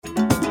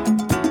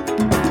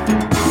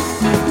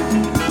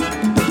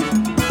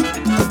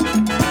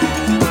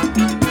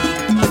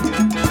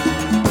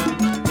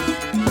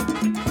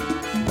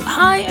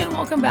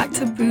welcome back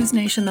to Booze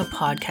Nation, the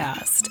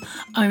podcast.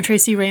 I'm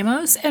Tracy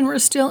Ramos, and we're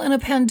still in a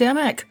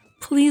pandemic.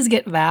 Please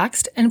get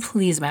vaxxed and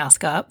please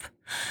mask up.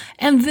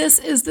 And this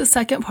is the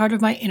second part of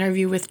my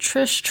interview with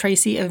Trish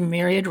Tracy of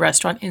Myriad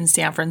Restaurant in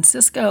San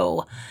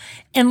Francisco.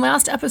 In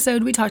last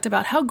episode, we talked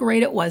about how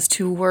great it was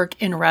to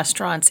work in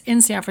restaurants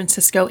in San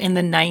Francisco in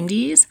the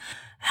 90s,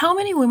 how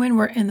many women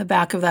were in the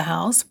back of the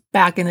house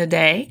back in the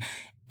day,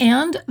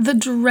 and the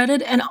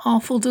dreaded and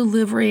awful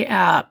delivery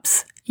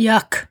apps.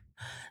 Yuck.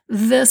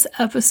 This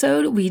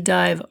episode, we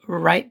dive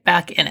right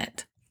back in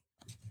it.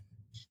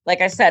 Like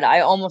I said,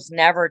 I almost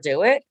never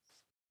do it.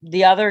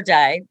 The other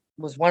day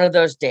was one of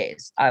those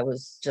days. I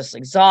was just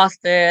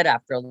exhausted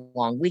after a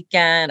long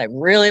weekend. I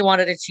really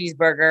wanted a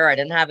cheeseburger. I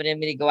didn't have it in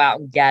me to go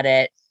out and get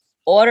it.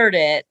 Ordered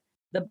it.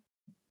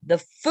 The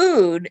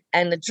food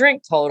and the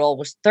drink total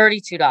was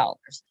 $32.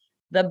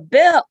 The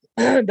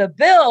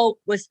bill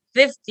was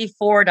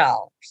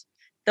 $54.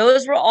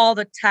 Those were all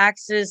the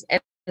taxes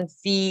and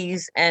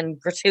fees and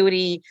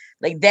gratuity.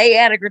 Like they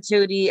add a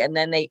gratuity and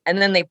then they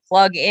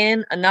plug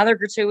in another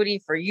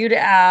gratuity for you to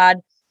add,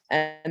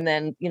 and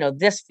then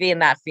this fee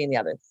and that fee and the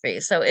other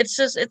fee. So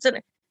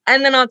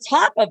and then on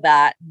top of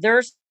that,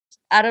 there's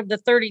out of the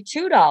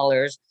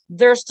 $32,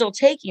 they're still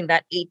taking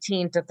that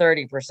 18 to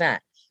 30%.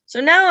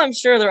 So now I'm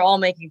sure they're all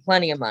making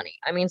plenty of money.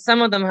 I mean,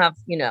 some of them have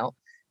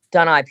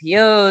done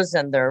IPOs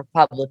and they're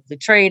publicly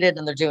traded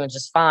and they're doing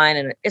just fine.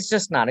 And it's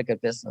just not a good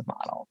business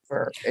model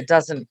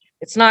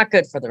it's not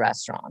good for the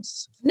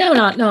restaurants. No,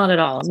 not at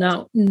all.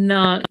 No,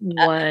 not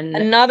one.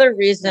 Another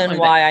reason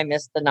why I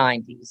miss the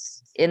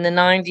 90s. In the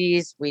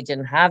 90s, we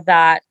didn't have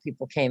that.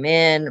 People came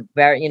in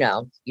very,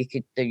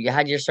 you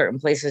had your certain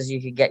places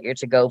you could get your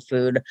to-go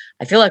food.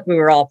 I feel like we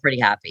were all pretty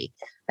happy.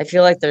 I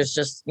feel like there's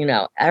just,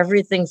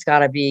 everything's got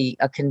to be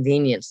a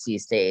convenience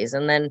these days.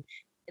 And then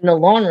in the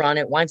long run,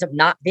 it winds up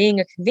not being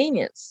a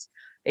convenience.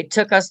 It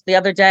took us the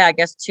other day, I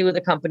guess, two of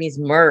the companies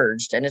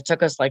merged, and it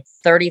took us like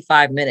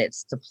 35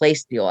 minutes to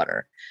place the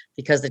order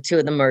because the two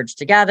of them merged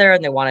together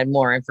and they wanted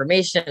more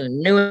information and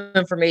new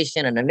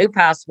information and a new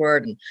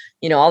password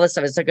and, all this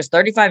stuff. It took us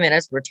 35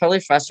 minutes. We're totally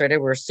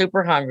frustrated. We're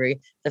super hungry.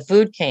 The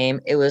food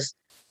came. It was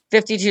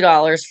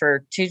 $52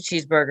 for 2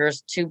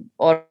 cheeseburgers, 2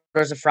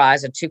 orders of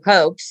fries, and 2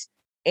 Cokes.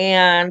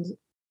 And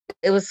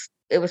it was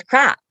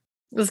crap.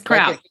 It was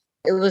crap.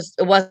 It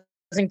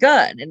wasn't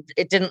good.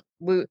 And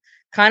we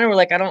kind of were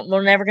like,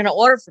 we're never going to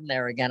order from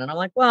there again. And I'm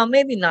like, well,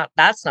 maybe not.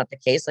 That's not the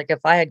case. Like if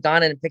I had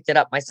gone in and picked it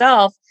up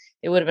myself,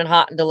 it would have been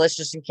hot and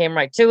delicious and came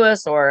right to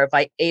us. Or if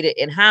I ate it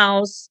in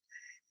house,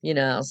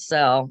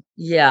 so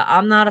yeah,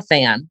 I'm not a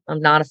fan.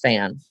 I'm not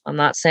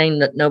saying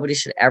that nobody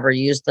should ever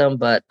use them,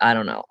 but I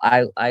don't know.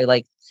 I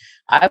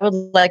would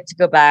like to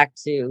go back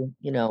to,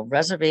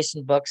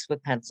 reservation books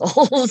with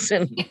pencils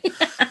and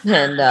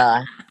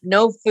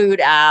no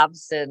food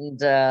apps and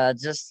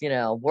just,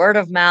 word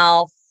of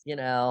mouth,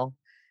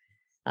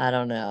 I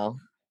don't know.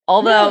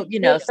 Although,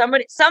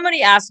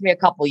 somebody asked me a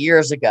couple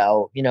years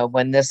ago,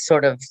 when this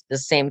sort of the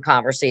same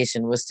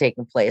conversation was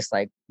taking place,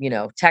 like,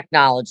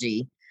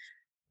 technology,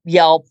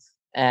 Yelp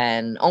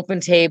and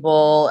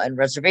OpenTable and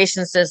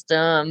reservation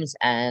systems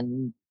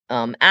and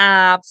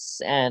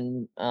apps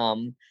and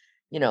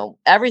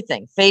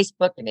everything,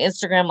 Facebook and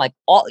Instagram, like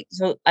all.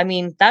 So, I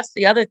mean, that's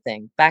the other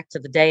thing. Back to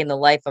the day in the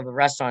life of a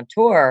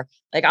restaurateur,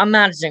 like I'm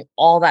managing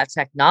all that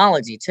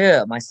technology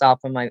too, myself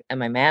and my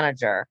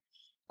manager.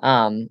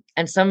 And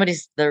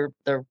their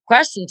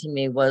question to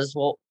me was,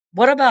 well,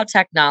 what about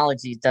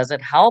technology? Does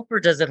it help or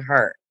does it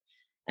hurt?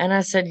 And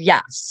I said,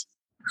 yes,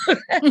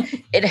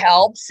 it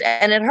helps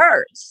and it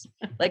hurts.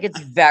 Like it's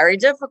very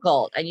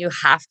difficult and you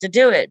have to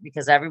do it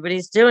because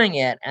everybody's doing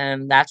it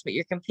and that's what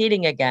you're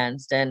competing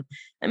against. And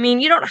I mean,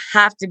 you don't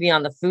have to be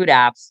on the food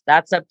apps.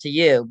 That's up to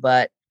you.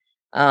 But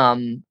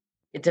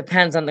it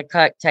depends on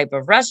the type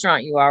of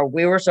restaurant you are.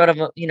 We were sort of,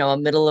 a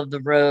middle of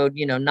the road,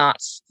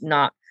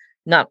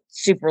 not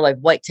super like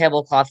white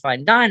tablecloth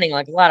fine dining.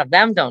 Like a lot of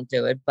them don't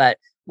do it, but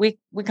we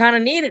kind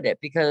of needed it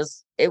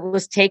because it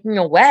was taking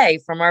away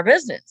from our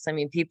business. I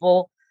mean,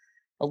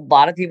 a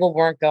lot of people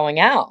weren't going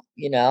out,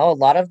 a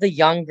lot of the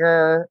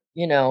younger,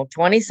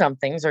 20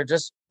 somethings are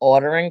just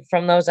ordering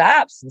from those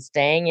apps and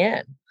staying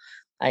in.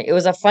 It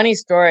was a funny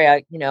story.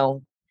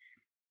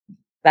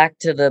 Back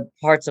to the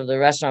parts of the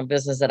restaurant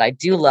business that I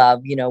do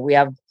love, we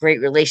have great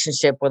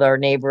relationship with our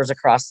neighbors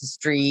across the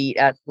street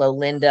at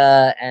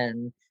Lolinda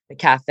and the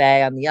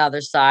cafe on the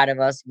other side of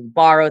us. We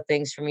borrow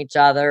things from each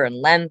other and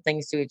lend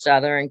things to each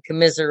other and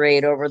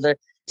commiserate over the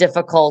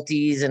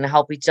difficulties and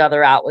help each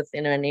other out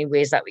in any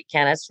ways that we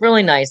can. It's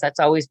really nice.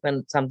 That's always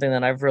been something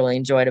that I've really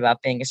enjoyed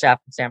about being a chef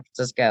in San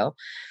Francisco.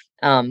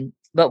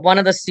 But one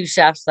of the sous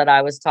chefs that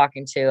I was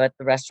talking to at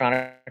the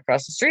restaurant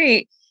across the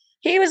street,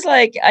 he was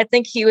like, I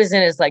think he was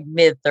in his like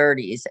mid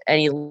 30s and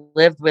he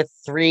lived with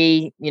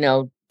 3,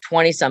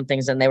 20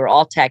 somethings and they were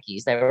all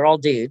techies. They were all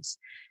dudes.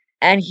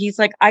 And he's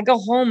like, I go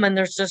home and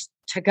there's just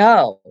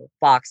to-go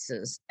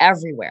boxes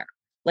everywhere.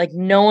 Like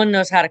no one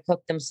knows how to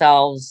cook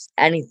themselves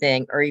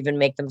anything or even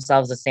make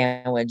themselves a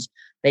sandwich.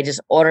 They just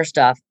order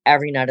stuff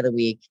every night of the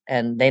week.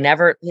 And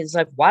he's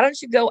like, why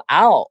don't you go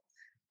out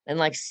and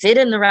like sit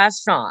in the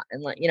restaurant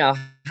and like,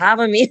 have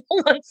a meal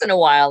once in a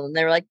while. And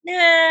they were like,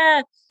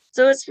 nah.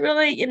 So it's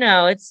really,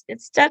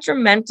 it's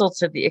detrimental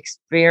to the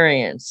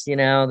experience,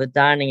 the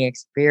dining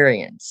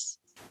experience.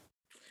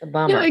 A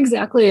bummer.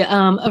 Exactly.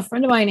 A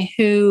friend of mine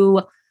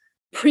who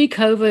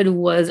pre-COVID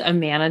was a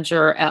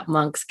manager at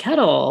Monk's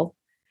Kettle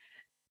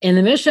in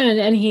the Mission,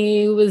 and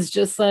he was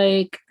just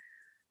like,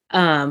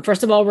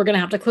 first of all, we're going to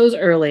have to close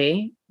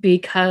early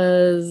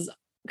because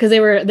they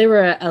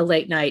were a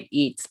late night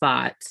eat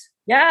spot.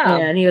 Yeah.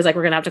 And he was like,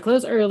 we're going to have to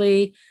close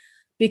early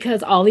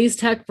because all these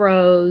tech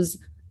bros,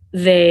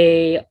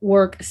 they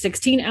work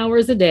 16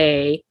 hours a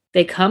day.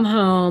 They come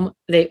home,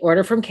 they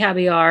order from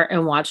Caviar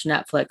and watch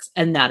Netflix,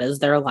 and that is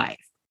their life.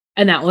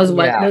 And that was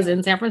what was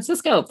in San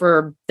Francisco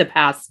for the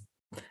past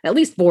at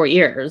least 4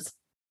 years,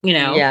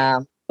 Yeah.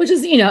 Which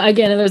is,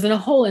 again, there's a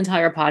whole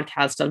entire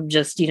podcast of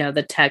just,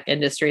 the tech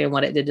industry and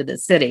what it did to the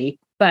city.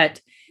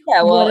 But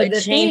yeah, well,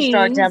 it changed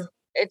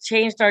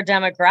our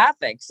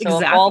demographics.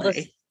 So if all of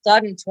a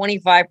sudden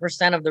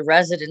 25% of the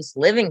residents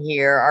living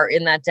here are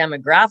in that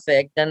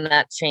demographic, then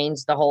that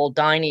changed the whole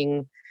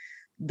dining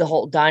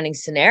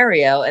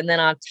scenario. And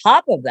then on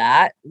top of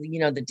that,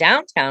 the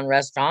downtown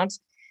restaurants,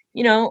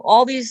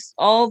 all these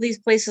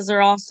places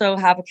are also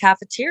have a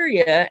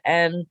cafeteria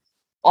and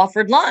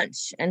offered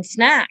lunch and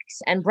snacks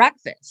and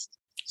breakfast.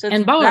 So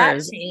and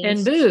bars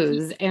and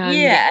booze.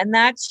 And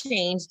that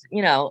changed,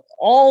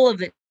 all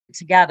of it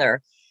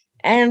together.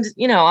 And,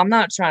 I'm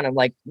not trying to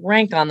like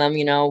rank on them,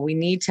 we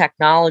need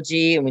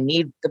technology and we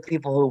need the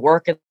people who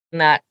work in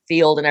that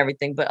field and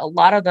everything. But a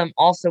lot of them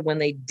also, when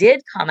they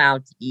did come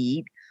out to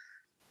eat,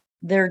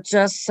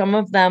 some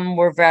of them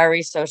were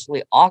very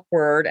socially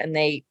awkward, and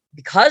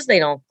because they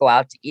don't go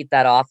out to eat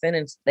that often,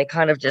 and they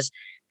kind of just,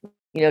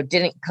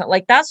 didn't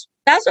like, that's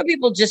what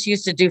people just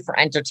used to do for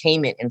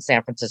entertainment in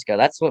San Francisco.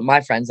 That's what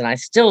my friends and I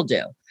still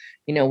do.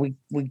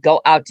 We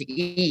go out to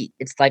eat.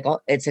 It's like,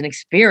 it's an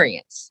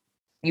experience.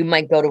 You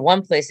might go to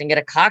one place and get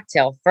a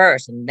cocktail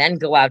first and then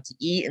go out to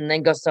eat and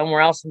then go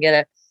somewhere else and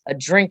get a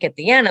drink at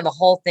the end. And the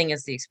whole thing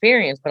is the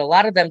experience. But a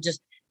lot of them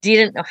just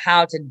didn't know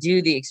how to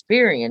do the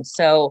experience.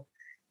 So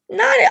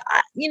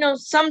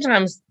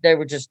sometimes they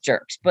were just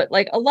jerks, but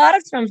like a lot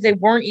of times they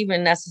weren't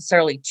even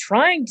necessarily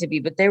trying to be,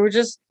 but they were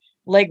just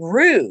like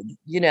rude,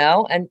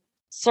 and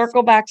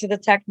circle back to the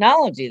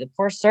technology. The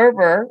poor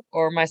server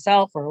or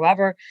myself or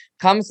whoever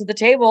comes to the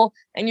table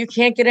and you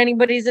can't get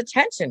anybody's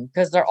attention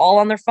because they're all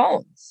on their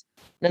phones.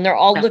 Then they're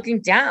all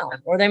looking down,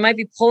 or they might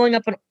be pulling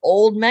up an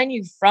old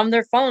menu from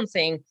their phone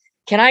saying,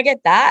 can I get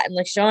that? And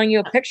like showing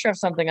you a picture of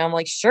something. I'm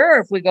like, sure,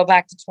 if we go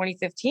back to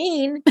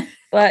 2015,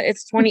 but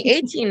it's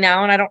 2018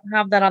 now. And I don't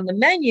have that on the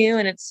menu,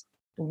 and it's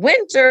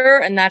winter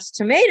and that's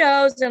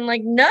tomatoes. And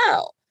like,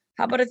 no,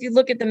 how about if you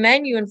look at the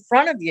menu in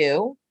front of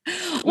you?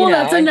 Well,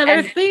 that's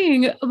another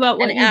thing about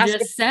what you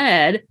just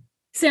said.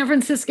 San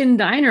Franciscan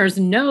diners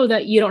know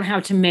that you don't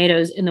have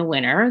tomatoes in the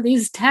winter.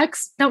 These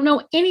techs don't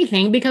know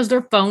anything because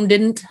their phone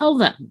didn't tell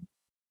them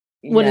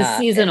what is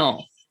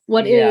seasonal.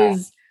 What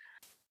is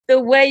the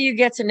way you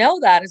get to know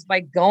that is by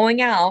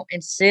going out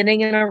and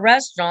sitting in a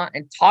restaurant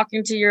and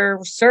talking to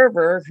your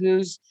server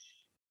who's,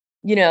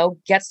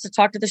 gets to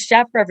talk to the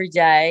chef every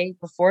day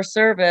before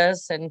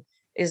service and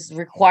is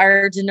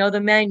required to know the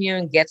menu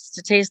and gets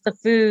to taste the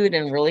food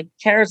and really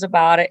cares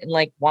about it and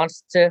like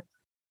wants to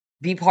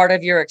be part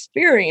of your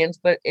experience.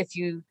 But if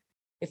you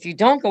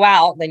don't go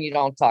out, then you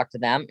don't talk to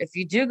them. If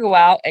you do go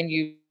out and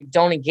you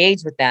don't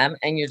engage with them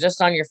and you're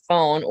just on your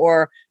phone,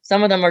 or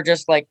some of them are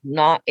just like they're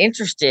not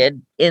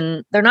interested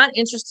in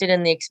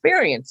the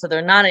experience. So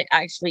they're not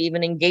actually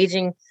even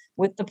engaging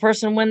with the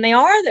person when they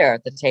are there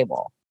at the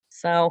table.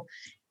 So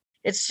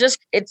it's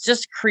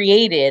just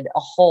created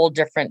a whole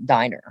different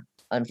diner,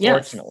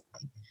 unfortunately.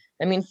 Yes.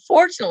 I mean,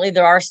 fortunately,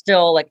 there are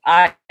still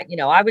I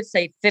would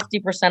say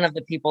 50% of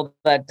the people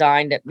that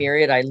dined at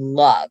Myriad I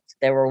loved.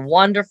 They were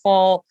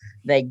wonderful.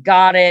 They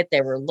got it.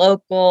 They were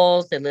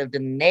locals. They lived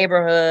in the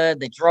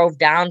neighborhood. They drove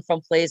down from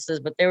places,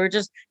 but they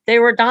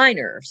were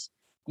diners,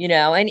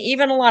 and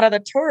even a lot of the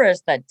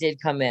tourists that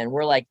did come in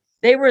were like,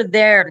 they were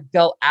there to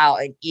go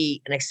out and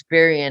eat and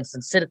experience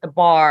and sit at the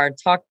bar and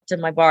talk to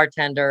my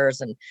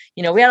bartenders. And,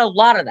 we had a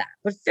lot of that,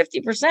 but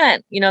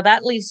 50%,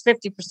 that leaves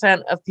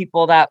 50% of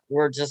people that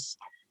were just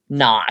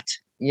not,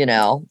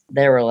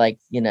 they were like,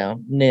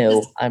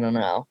 new. I don't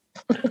know.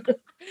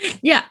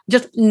 Yeah,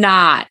 just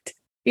not.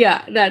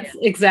 Yeah, that's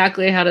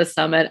exactly how to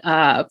sum it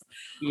up.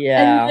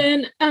 Yeah.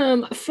 And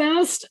then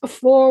fast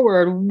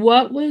forward,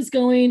 what was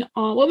going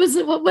on? What's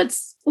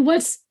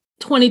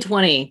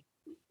 2020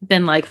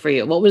 been like for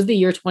you? What was the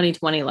year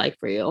 2020 like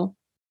for you?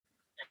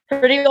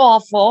 Pretty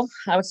awful.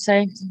 I would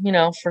say,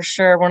 for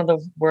sure one of the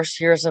worst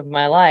years of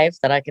my life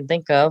that I can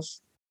think of.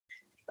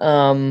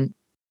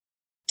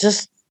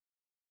 Just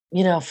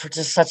for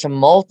just such a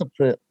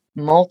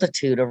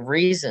multitude of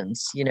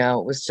reasons,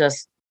 it was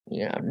just,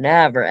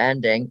 never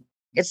ending.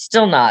 It's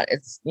still not.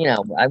 It's,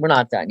 we're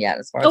not done yet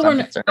as far as I'm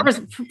concerned.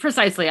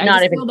 Precisely. I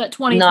just feel that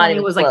 2020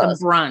 was like the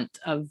brunt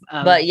of.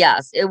 But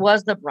yes, it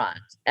was the brunt.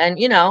 And,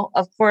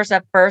 of course,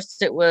 at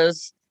first it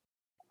was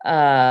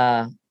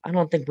I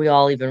don't think we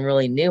all even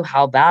really knew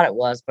how bad it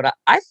was, but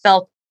I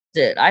felt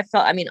it.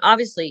 I mean,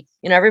 obviously,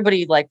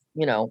 everybody like,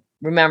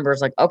 remembers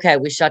like, okay,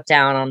 we shut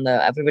down on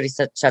everybody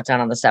shut down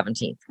on the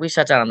 17th. We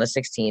shut down on the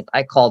 16th.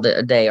 I called it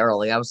a day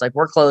early. I was like,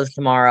 we're closed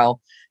tomorrow.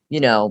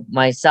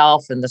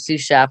 Myself and the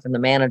sous chef and the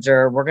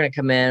manager, we're going to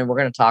come in. We're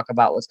going to talk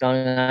about what's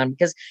going on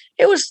because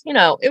it was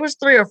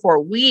 3 or 4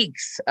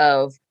 weeks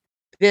of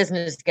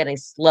business getting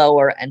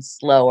slower and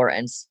slower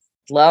and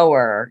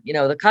slower.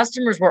 The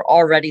customers were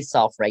already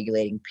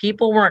self-regulating.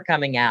 People weren't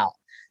coming out.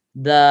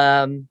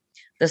 The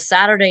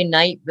Saturday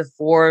night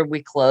before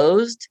we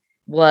closed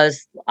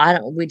was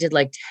we did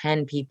like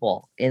 10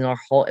 people in our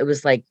whole, it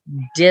was like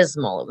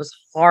dismal. It was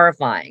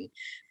horrifying.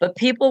 But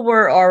people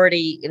were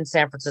already in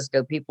San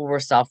Francisco. People were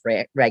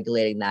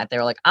self-regulating that. They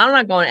were like, I'm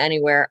not going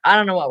anywhere. I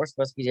don't know what we're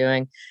supposed to be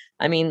doing.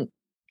 I mean,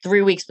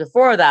 3 weeks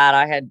before that,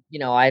 I had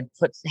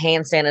put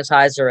hand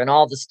sanitizer in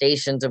all the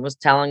stations and was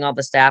telling all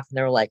the staff, and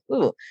they were like,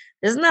 ooh,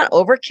 isn't that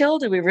overkill?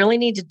 Do we really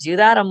need to do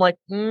that? I'm like,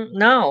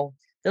 no.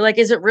 They're like,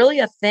 is it really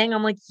a thing?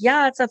 I'm like,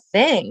 yeah, it's a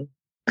thing.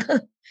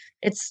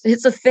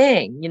 It's a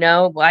thing, we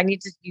all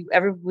need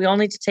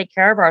to take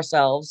care of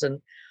ourselves.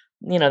 And,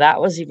 that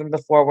was even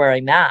before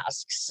wearing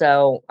masks.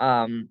 So,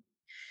 then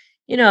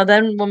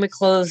when we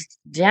closed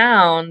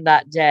down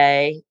that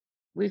day,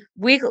 we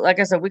like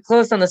I said, we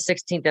closed on the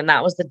 16th, and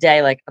that was the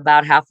day, like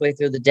about halfway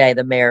through the day,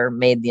 the mayor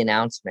made the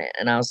announcement,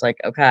 and I was like,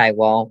 okay,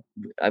 well,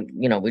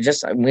 we knew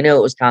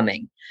it was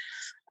coming.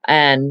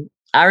 And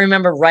I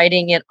remember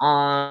writing it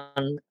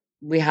on,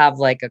 we have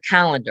like a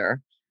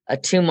calendar, a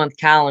 2-month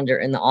calendar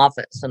in the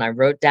office, and I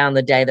wrote down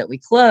the day that we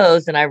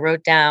closed, and I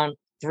wrote down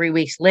 3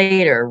 weeks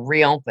later,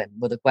 reopen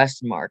with a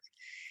question mark.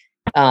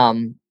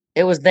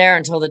 It was there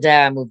until the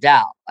day I moved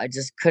out. I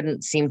just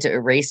couldn't seem to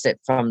erase it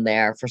from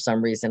there for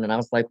some reason. And I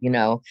was like,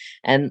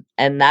 and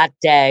that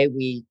day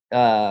we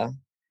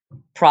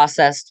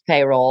processed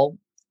payroll,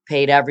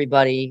 paid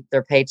everybody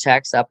their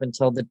paychecks up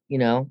until the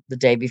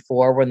day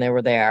before when they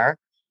were there,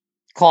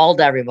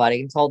 called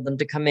everybody and told them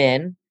to come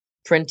in,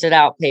 printed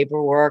out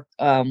paperwork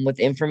with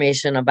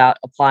information about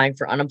applying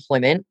for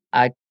unemployment.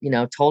 I,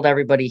 told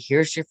everybody,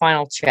 here's your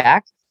final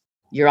check.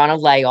 You're on a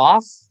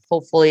layoff.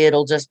 Hopefully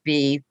it'll just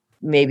be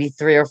maybe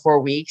 3 or 4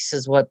 weeks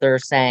is what they're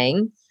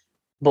saying,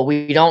 but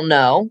we don't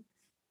know.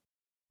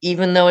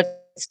 Even though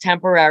it's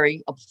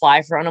temporary,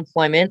 apply for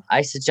unemployment.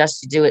 I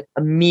suggest you do it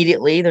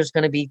immediately. There's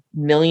going to be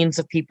millions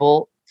of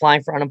people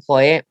applying for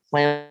unemployment.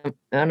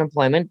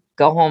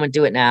 Go home and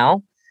do it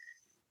now.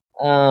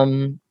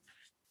 And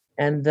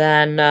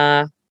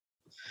then,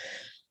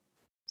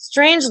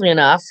 strangely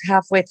enough,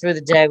 halfway through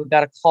the day, we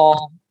got a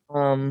call.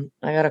 I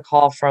got a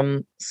call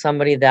from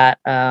somebody that,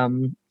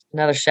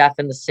 another chef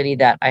in the city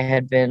that I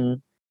had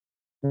been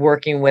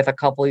working with a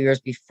couple of years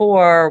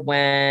before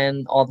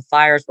when all the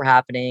fires were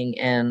happening,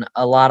 and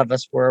a lot of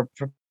us were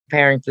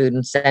preparing food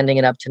and sending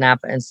it up to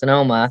Napa and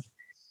Sonoma.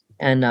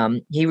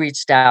 And he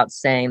reached out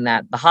saying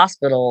that the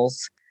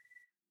hospitals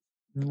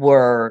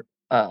were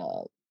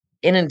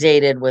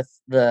inundated with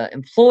the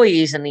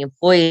employees, and the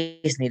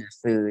employees needed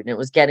food, and it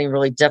was getting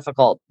really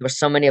difficult. There were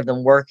so many of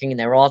them working, and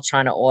they were all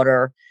trying to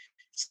order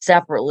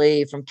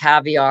separately from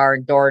Caviar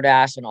and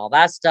DoorDash and all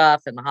that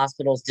stuff. And the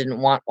hospitals didn't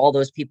want all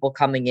those people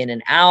coming in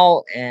and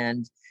out.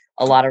 And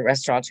a lot of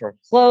restaurants were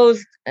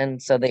closed.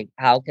 And so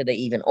how could they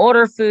even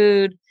order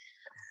food?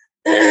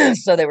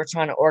 So they were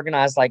trying to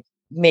organize like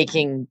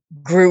making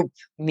group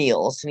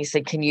meals. And he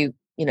said, can you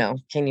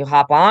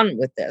hop on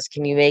with this?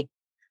 I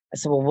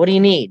said, well, what do you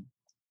need?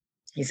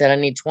 He said, I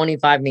need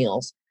 25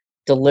 meals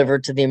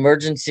delivered to the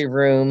emergency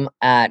room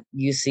at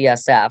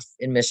UCSF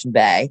in Mission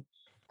Bay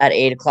at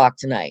 8:00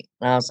 tonight.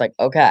 And I was like,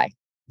 okay,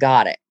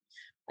 got it.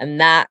 And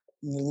that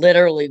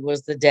literally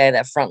was the day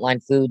that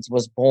Frontline Foods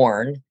was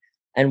born.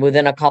 And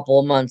within a couple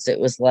of months, it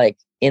was like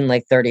in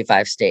like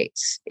 35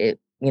 states. It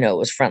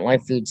was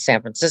Frontline Foods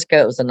San Francisco.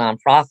 It was a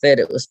nonprofit.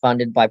 It was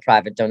funded by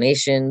private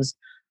donations.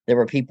 There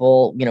were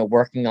people,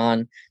 working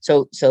on.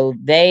 So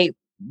the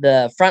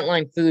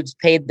Frontline Foods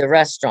paid the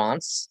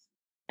restaurants,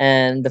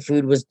 and the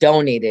food was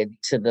donated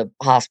to the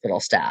hospital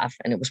staff,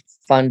 and it was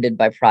funded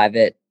by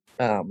private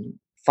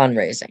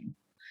fundraising.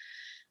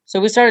 So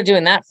we started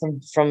doing that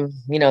from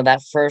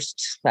that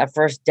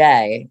first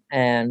day.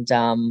 And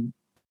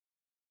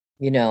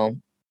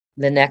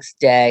the next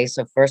day,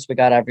 so first we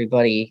got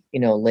everybody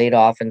laid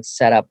off and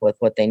set up with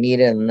what they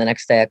needed, and the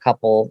next day a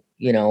couple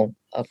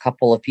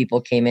of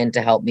people came in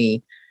to help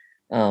me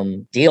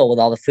deal with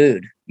all the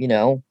food. We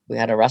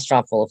had a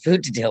restaurant full of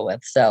food to deal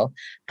with, so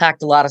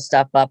packed a lot of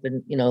stuff up,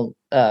 and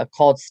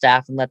called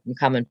staff and let them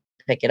come and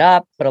pick it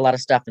up, put a lot of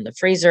stuff in the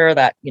freezer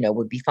that,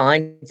 would be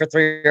fine for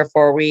 3 or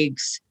 4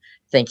 weeks,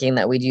 thinking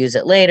that we'd use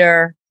it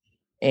later.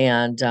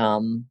 And,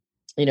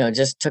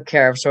 just took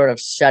care of sort of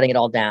shutting it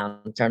all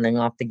down, turning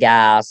off the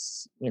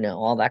gas,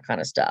 all that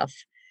kind of stuff.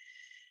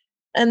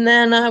 And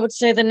then I would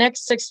say the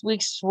next 6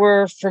 weeks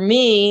were, for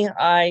me,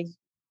 I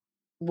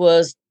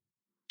was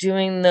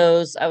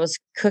I was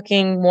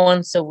cooking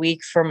once a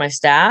week for my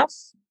staff,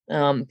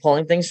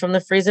 pulling things from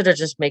the freezer to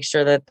just make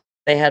sure that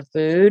they had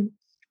food.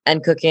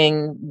 and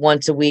cooking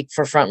once a week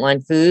for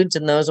Frontline Foods.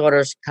 And those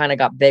orders kind of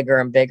got bigger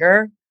and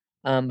bigger.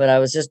 But I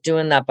was just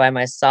doing that by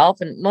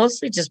myself, and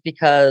mostly just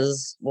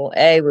because, well,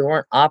 A, we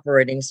weren't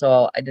operating,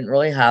 so I didn't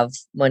really have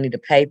money to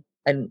pay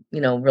and,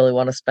 really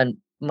want to spend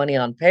money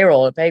on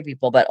payroll to pay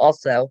people. But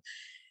also,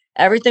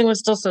 everything was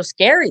still so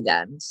scary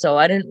then. So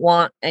I didn't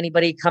want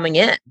anybody coming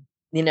in.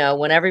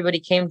 When everybody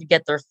came to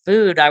get their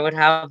food, I would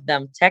have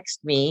them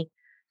text me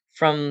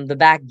from the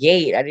back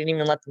gate. I didn't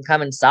even let them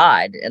come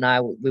inside. And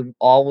we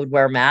all would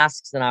wear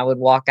masks, and I would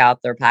walk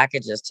out their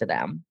packages to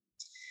them.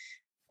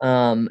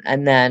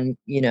 And then,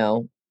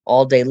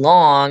 all day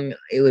long,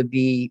 it would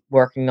be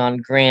working on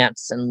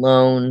grants and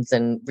loans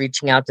and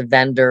reaching out to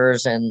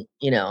vendors and,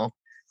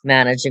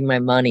 managing my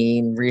money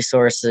and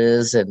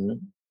resources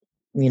and,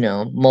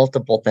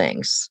 multiple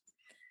things.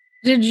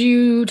 Did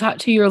you talk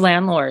to your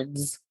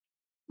landlords?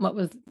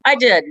 I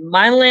did.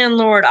 My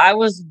landlord, I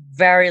was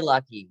very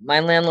lucky. My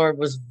landlord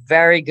was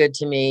very good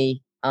to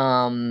me.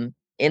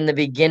 In the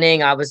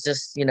beginning, I was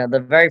just,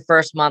 the very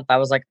first month, I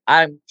was like,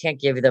 I can't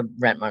give you the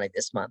rent money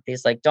this month.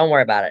 He's like, don't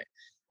worry about it.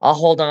 I'll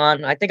hold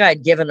on. I think I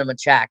had given him a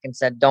check and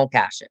said, don't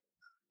cash it.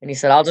 And he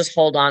said, I'll just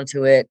hold on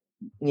to it.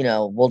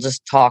 We'll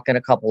just talk in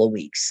a couple of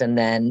weeks. And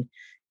then,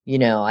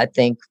 I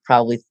think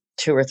probably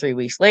 2 or 3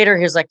 weeks later,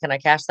 he was like, can I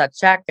cash that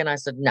check? And I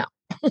said, no.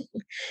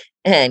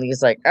 And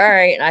he's like, all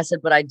right. And I said,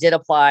 but I did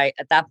apply.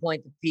 At that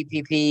point, the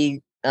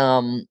PPP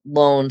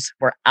loans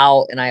were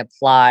out, and I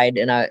applied,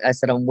 and I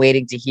said, I'm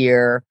waiting to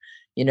hear,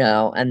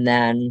 and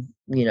then,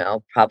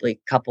 probably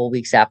a couple of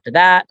weeks after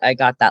that, I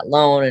got that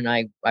loan, and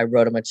I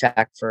wrote him a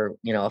check for,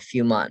 a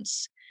few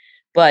months.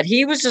 But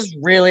he was just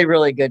really,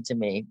 really good to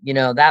me.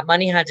 That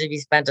money had to be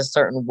spent a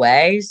certain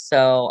way,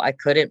 so I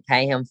couldn't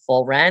pay him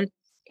full rent.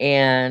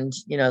 And,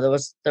 there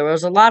was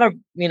a lot of,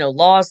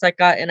 laws that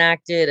got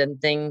enacted and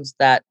things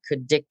that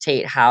could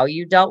dictate how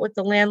you dealt with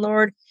the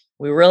landlord.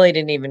 We really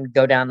didn't even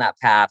go down that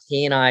path.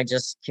 He and I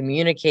just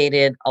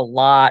communicated a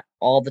lot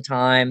all the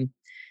time.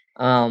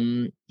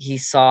 He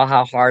saw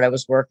how hard I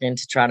was working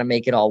to try to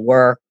make it all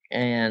work.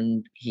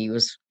 And he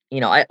was,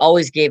 I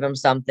always gave him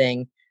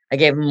something. I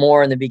gave him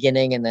more in the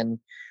beginning, and then,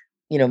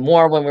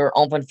 more when we were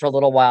open for a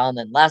little while, and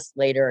then less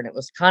later. And it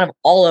was kind of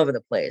all over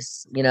the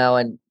place,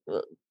 and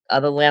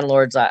other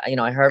landlords, I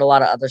heard a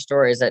lot of other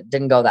stories that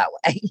didn't go that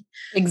way.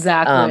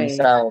 Exactly.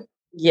 So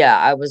yeah,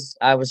 I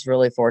was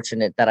really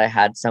fortunate that I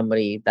had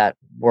somebody that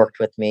worked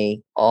with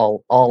me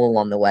all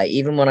along the way.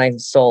 Even when I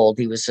sold,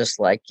 he was just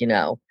like,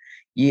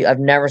 I've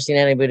never seen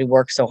anybody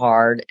work so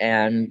hard,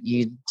 and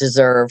you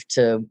deserve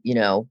to,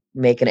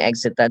 make an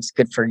exit that's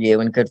good for you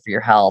and good for your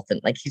health. And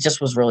like, he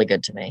just was really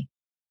good to me.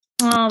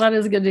 Oh, that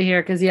is good to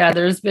hear. Cause yeah,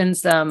 there's been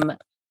some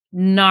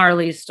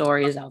gnarly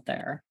stories out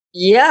there.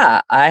 Yeah,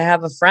 I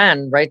have a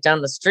friend right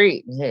down the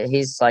street.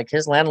 He's like,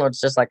 his landlord's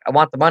just like, I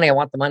want the money. I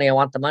want the money. I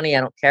want the money.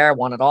 I don't care. I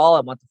want it all.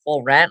 I want the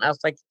full rent. I was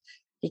like,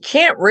 he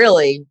can't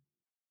really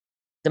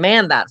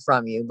demand that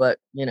from you, but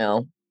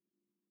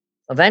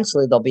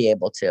eventually they'll be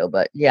able to.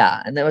 But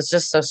yeah, and it was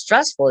just so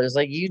stressful. It was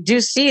like, you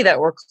do see that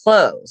we're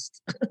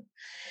closed.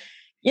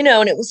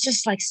 And it was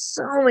just like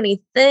so many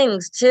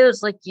things too.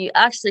 It's like you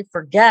actually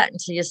forget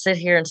until you sit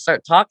here and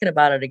start talking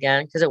about it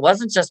again, because it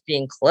wasn't just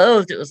being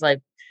closed. It was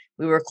like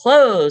we were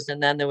closed,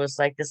 and then there was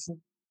like this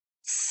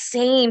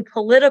insane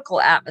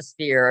political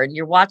atmosphere, and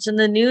you're watching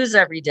the news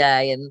every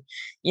day, and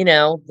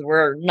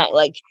we're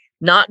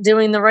not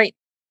doing the right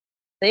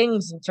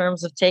things in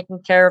terms of taking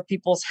care of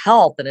people's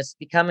health, and it's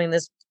becoming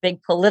this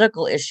big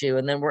political issue.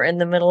 And then we're in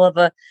the middle of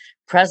a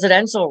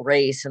presidential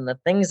race, and the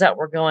things that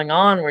were going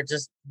on were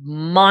just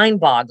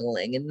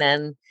mind-boggling. And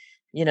then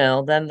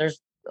then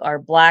there's our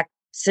Black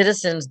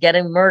citizens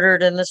getting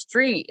murdered in the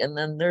street, and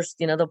then there's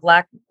the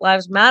Black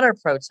Lives Matter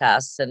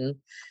protests, and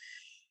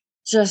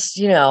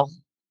just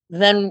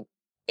then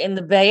in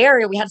the Bay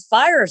Area we had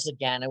fires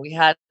again, and we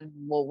had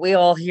what we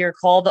all here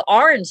call the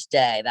Orange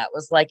Day. That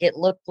was like, it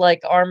looked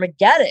like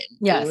Armageddon.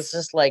 Yes. It was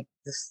just like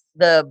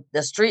the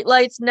street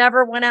lights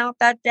never went out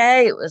that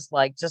day. It was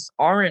like just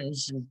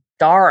orange and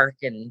dark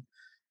and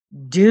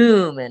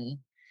doom, and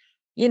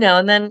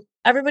and then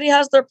everybody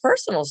has their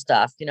personal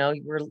stuff.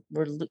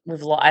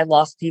 I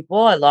lost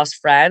people, I lost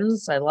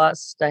friends, I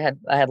had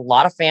a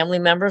lot of family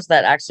members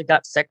that actually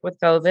got sick with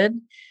COVID,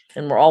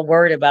 and we're all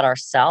worried about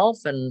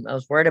ourselves, and I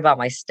was worried about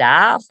my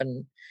staff.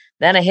 And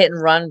then a hit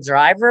and run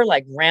driver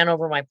like ran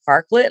over my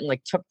parklet and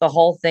like took the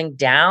whole thing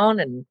down.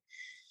 And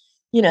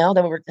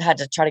then we had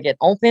to try to get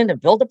opened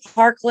and build a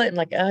parklet,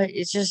 and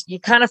it's just, you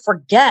kind of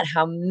forget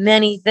how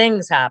many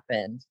things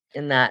happened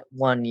in that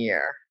 1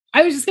 year.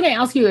 I was just going to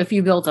ask you if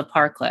you built a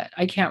parklet.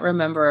 I can't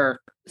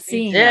remember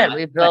seeing that.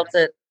 We built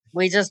it.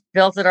 We just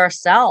built it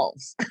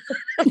ourselves.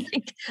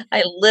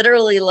 I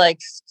literally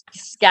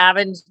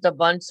scavenged a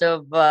bunch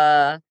of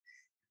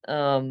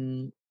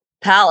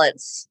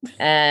pallets,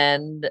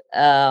 and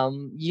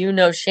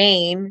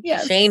Shane.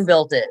 Yes. Shane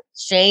built it.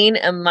 Shane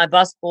and my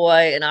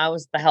busboy, and I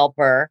was the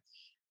helper,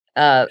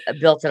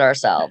 built it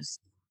ourselves.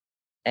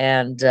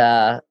 And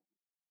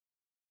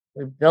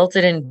we built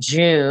it in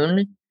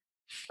June.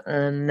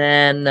 And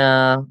then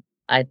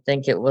I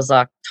think it was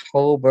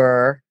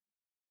October.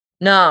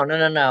 No, no,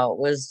 no, no.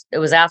 It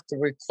was after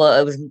we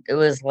closed. It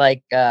was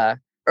like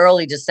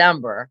early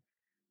December.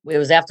 It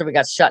was after we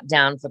got shut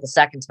down for the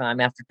second time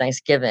after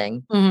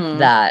Thanksgiving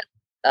that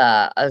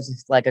I was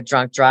just like a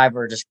drunk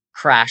driver just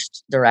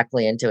crashed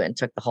directly into it and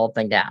took the whole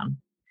thing down.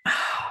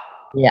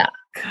 Yeah.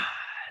 God.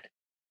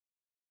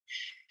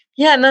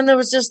 Yeah, and then there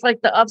was just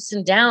like the ups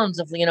and downs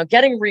of,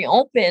 getting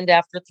reopened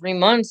after 3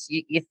 months.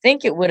 You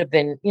think it would have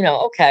been,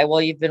 okay, well,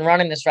 you've been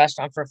running this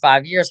restaurant for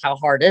 5 years. How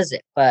hard is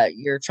it? But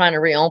you're trying to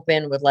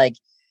reopen with like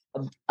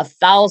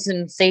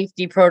 1,000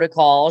 safety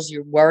protocols.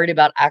 You're worried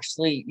about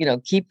actually,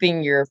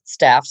 keeping your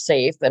staff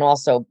safe and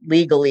also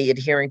legally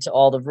adhering to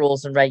all the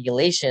rules and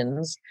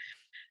regulations.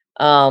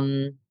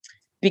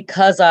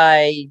 Because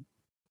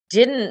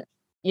didn't,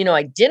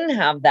 I didn't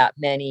have that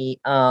many,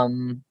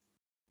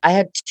 I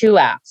had 2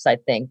 apps, I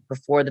think,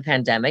 before the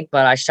pandemic,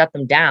 but I shut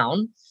them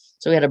down.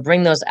 So we had to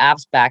bring those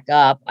apps back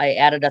up. I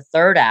added a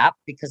 3rd app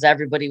because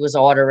everybody was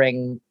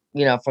ordering,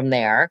 from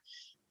there.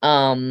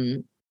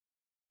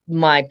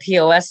 My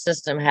POS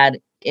system had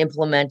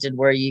implemented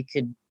where you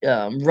could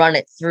run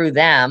it through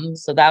them.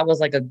 So that was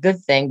like a good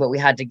thing, but we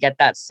had to get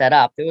that set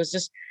up. It was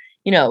just,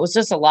 it was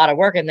just a lot of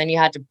work. And then you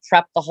had to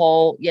prep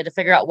you had to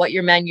figure out what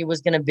your menu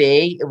was going to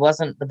be. It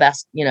wasn't the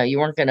best, you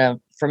weren't going to,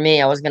 for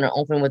me, I was going to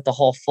open with the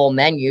whole full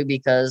menu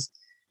because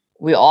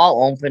we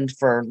all opened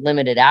for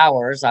limited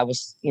hours. I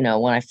was,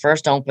 when I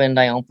first opened,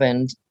 I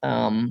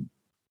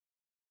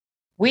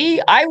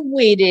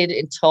waited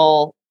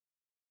until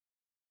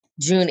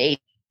June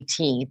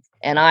 18th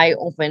and I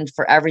opened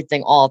for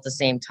everything all at the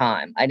same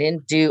time. I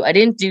didn't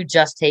do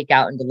just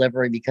takeout and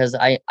delivery because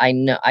I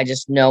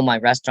just know my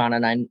restaurant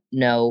and I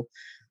know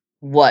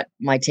what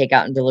my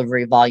takeout and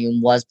delivery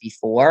volume was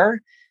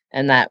before.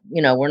 And that,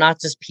 we're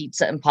not just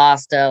pizza and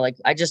pasta. Like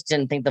I just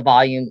didn't think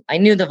I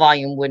knew the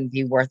volume wouldn't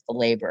be worth the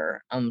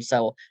labor.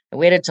 So I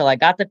waited till I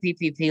got the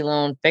PPP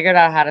loan, figured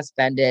out how to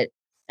spend it.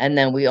 And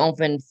then we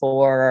opened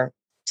for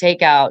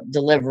takeout,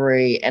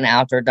 delivery, and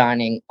outdoor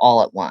dining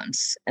all at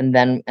once. And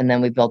then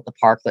we built the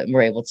parklet and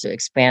we're able to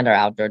expand our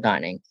outdoor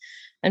dining.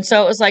 And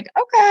so it was like,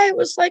 okay, it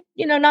was like,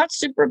 not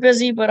super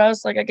busy, but I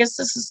was like, I guess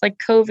this is like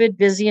COVID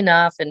busy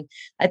enough. And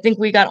I think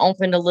we got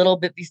opened a little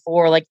bit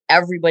before like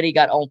everybody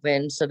got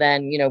open. So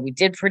then, we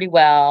did pretty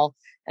well.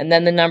 And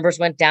then the numbers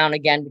went down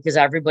again because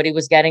everybody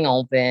was getting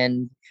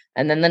open.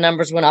 And then the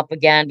numbers went up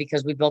again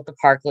because we built the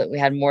parklet. We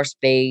had more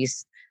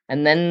space.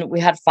 And then we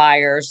had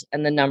fires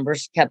and the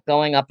numbers kept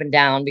going up and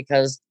down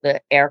because the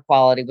air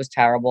quality was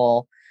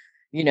terrible.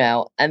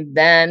 And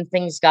then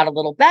things got a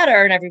little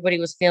better and everybody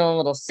was feeling a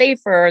little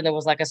safer. There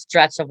was like a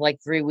stretch of like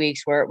 3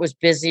 weeks where it was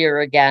busier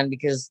again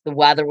because the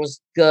weather was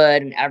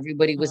good and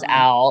everybody was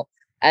out.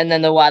 And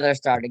then the weather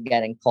started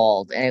getting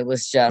cold and it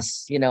was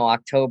just,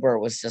 October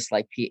was just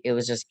like, it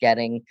was just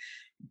getting,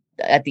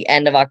 at the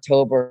end of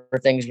October,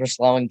 things were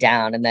slowing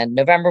down. And then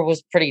November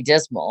was pretty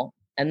dismal.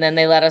 And then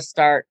they let us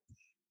start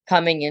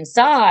coming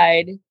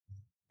inside,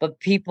 but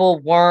people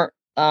weren't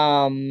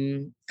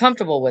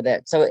comfortable with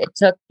it. So it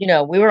took,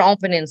 we were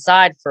open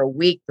inside for a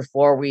week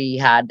before we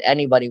had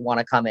anybody want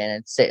to come in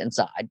and sit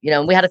inside,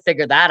 and we had to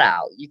figure that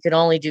out. You could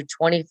only do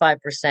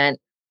 25%.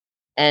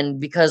 And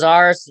because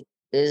ours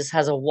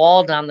has a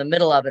wall down the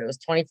middle of it, it was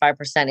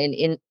 25%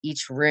 in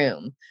each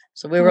room.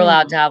 So we were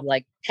allowed to have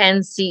like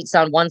 10 seats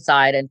on one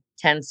side and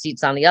 10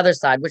 seats on the other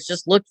side, which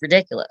just looked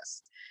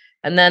ridiculous.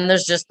 And then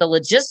there's just the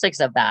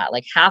logistics of that.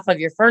 Like half of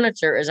your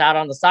furniture is out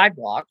on the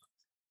sidewalk.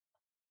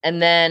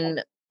 And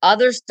then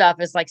other stuff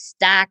is like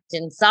stacked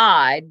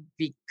inside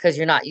because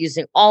you're not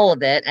using all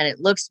of it and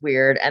it looks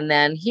weird. And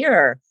then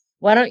here,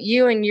 why don't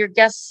you and your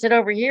guests sit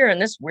over here in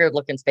this weird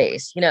looking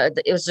space?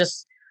 It was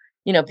just,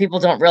 people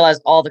don't realize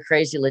all the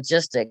crazy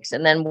logistics.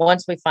 And then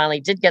once we finally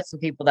did get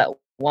some people that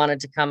wanted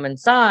to come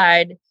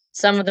inside,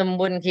 some of them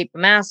wouldn't keep a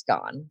mask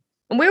on.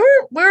 And we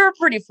were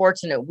pretty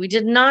fortunate. We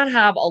did not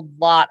have a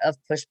lot of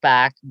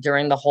pushback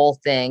during the whole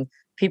thing.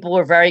 People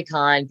were very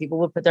kind. People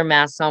would put their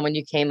masks on when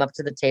you came up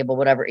to the table,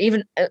 whatever,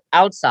 even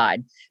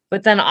outside.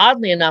 But then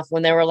oddly enough,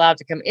 when they were allowed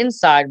to come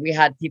inside, we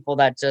had people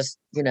that just,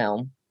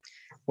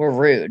 were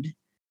rude.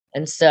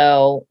 And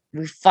so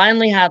we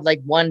finally had like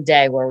one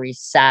day where we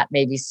sat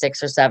maybe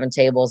 6 or 7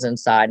 tables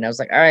inside. And I was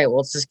like, all right, well,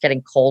 it's just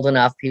getting cold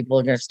enough. People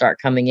are going to start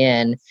coming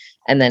in.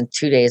 And then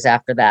 2 days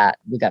after that,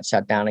 we got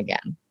shut down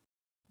again.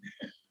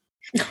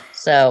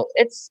 So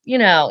it's,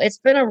 it's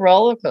been a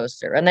roller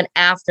coaster. And then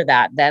after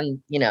that,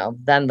 then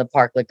the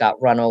parklet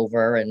got run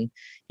over. And,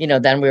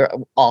 then we were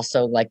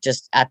also like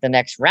just at the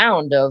next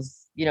round of,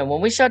 when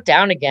we shut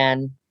down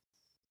again,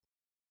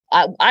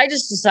 I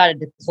just decided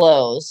to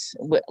close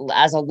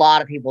as a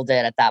lot of people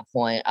did at that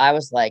point. I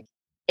was like,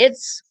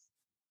 it's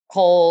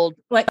cold.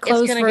 Like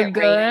close it's for get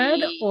good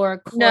rainy. or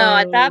close? No,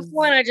 at that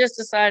point I just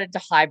decided to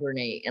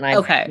hibernate and I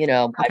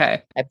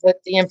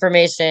put the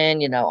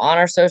information, on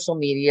our social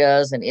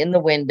medias and in the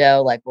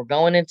window, like we're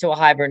going into a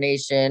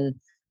hibernation,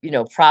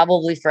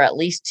 probably for at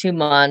least 2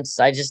 months.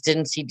 I just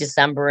didn't see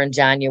December and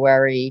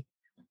January.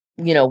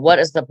 What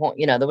is the point?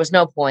 There was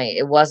no point.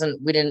 It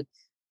wasn't,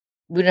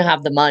 we didn't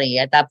have the money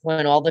at that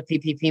point. All the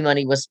PPP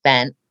money was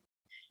spent,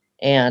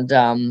 and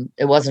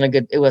it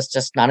was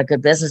just not a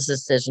good business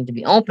decision to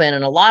be open.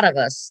 And a lot of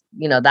us,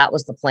 that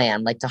was the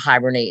plan, like to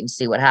hibernate and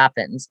see what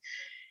happens.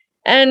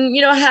 And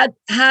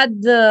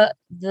had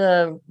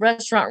the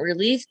restaurant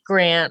relief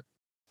grant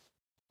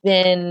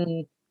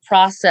been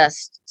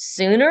processed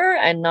sooner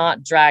and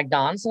not dragged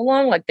on so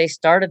long, like they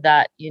started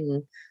that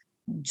in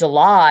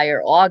July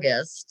or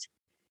August,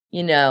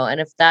 and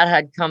if that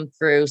had come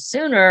through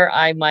sooner,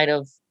 I might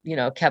have,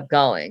 kept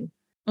going.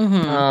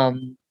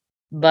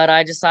 But I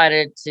had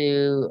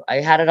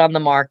it on the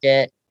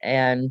market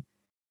and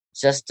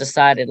just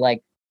decided,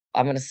 like,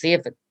 I'm going to see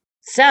if it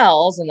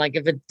sells. And like,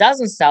 if it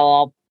doesn't sell,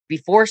 I'll be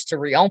forced to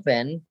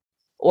reopen,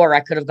 or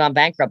I could have gone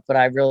bankrupt, but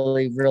I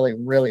really, really,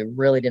 really,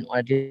 really didn't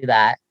want to do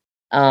that.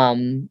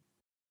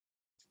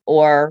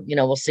 Or,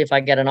 we'll see if I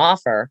get an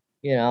offer,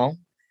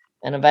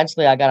 and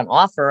eventually I got an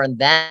offer, and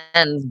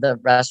then the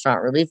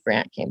restaurant relief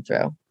grant came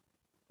through.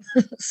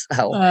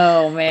 So,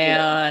 oh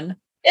man,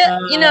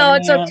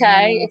 it's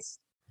okay.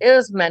 It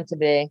was meant to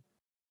be.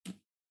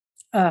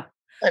 I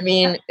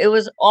mean, it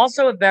was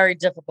also a very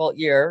difficult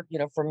year,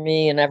 for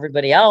me and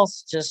everybody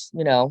else. Just,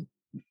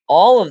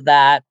 all of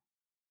that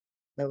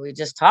we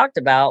just talked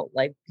about,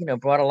 like,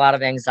 brought a lot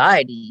of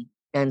anxiety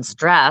and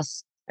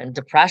stress and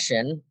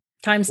depression.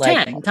 Times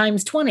 10,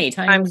 times 20,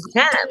 times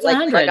 10, like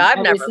I've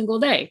every never single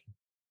day.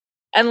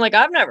 And like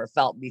I've never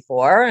felt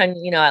before. And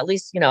at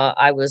least,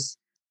 I was,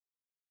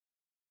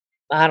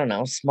 I don't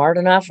know, smart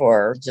enough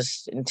or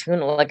just in tune.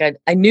 Like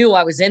I knew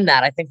I was in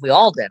that. I think we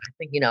all did. I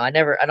think,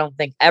 I don't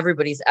think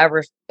everybody's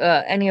ever,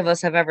 any of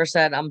us have ever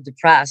said I'm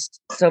depressed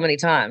so many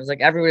times.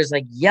 Like everybody's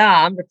like,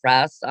 yeah, I'm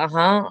depressed.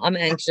 I'm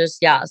anxious.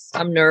 Yes.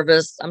 I'm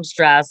nervous. I'm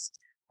stressed.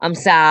 I'm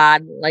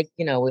sad. Like,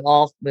 we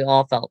all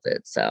felt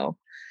it. So,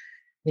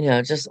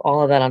 just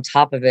all of that on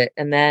top of it.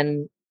 And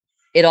then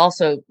it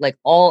also like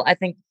I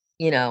think,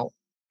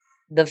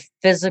 the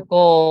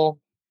physical,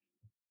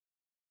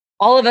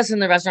 all of us in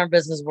the restaurant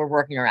business were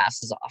working our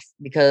asses off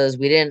because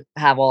we didn't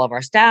have all of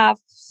our staff.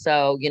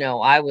 So,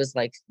 I was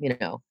like,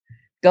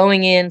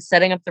 going in,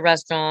 setting up the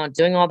restaurant,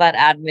 doing all that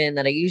admin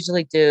that I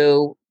usually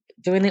do,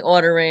 doing the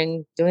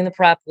ordering, doing the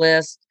prep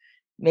list,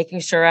 making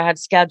sure I had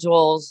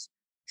schedules,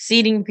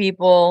 seating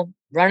people,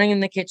 running in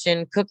the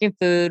kitchen, cooking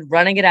food,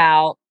 running it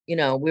out.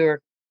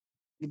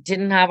 We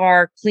didn't have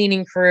our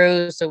cleaning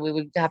crew, so we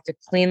would have to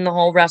clean the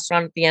whole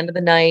restaurant at the end of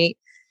the night,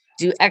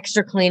 do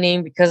extra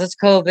cleaning because it's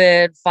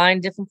COVID,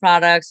 find different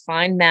products,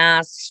 find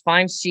masks,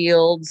 find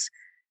shields,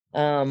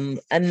 and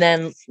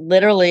then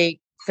literally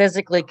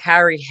physically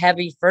carry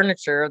heavy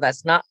furniture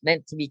that's not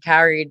meant to be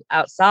carried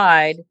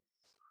outside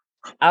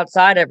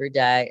every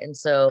day. And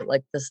so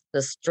like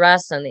the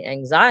stress and the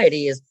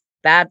anxiety is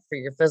bad for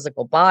your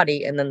physical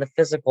body, and then the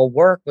physical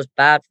work was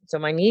bad. So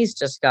my knees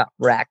just got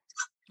wrecked.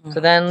 So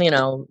then,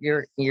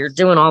 you're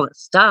doing all this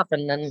stuff,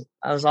 and then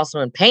I was also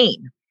in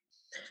pain.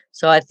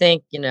 So I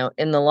think, in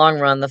the long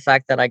run, the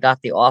fact that I got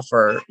the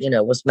offer,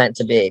 was meant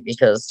to be,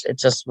 because it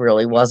just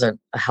really wasn't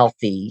a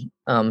healthy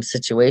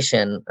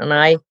situation. And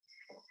I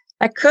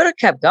could have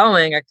kept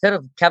going. I could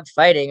have kept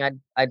fighting.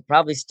 I'd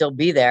probably still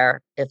be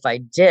there if I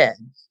did.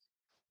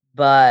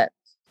 But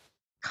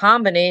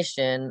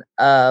combination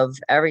of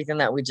everything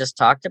that we just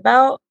talked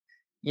about,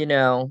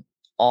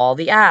 all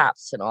the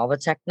apps and all the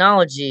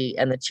technology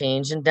and the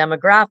change in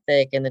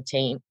demographic and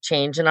the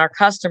change in our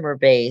customer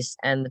base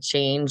and the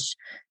change,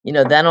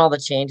 then all the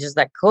changes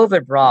that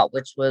COVID brought,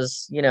 which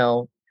was,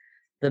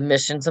 the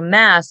missions of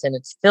mass, and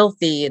it's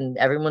filthy and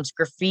everyone's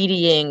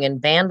graffitiing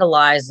and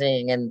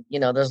vandalizing, and,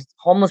 there's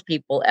homeless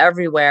people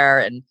everywhere,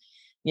 and,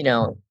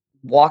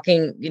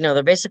 walking,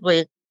 they're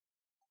basically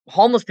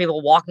homeless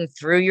people walking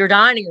through your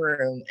dining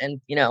room, and,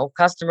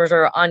 customers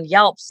are on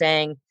Yelp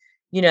saying,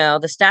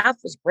 the staff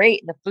was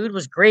great and the food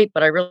was great,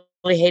 but I really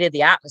hated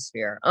the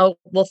atmosphere. Oh,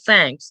 well,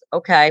 thanks.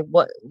 Okay.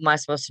 What am I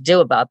supposed to do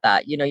about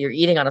that? You're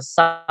eating on a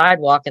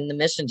sidewalk in the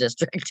Mission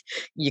District.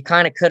 You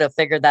kind of could have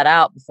figured that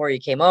out before you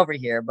came over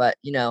here, but,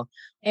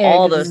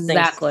 all those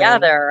things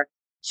together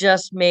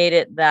just made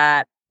it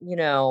that,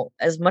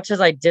 as much as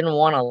I didn't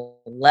want to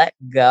let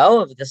go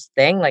of this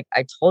thing, like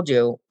I told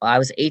you, I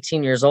was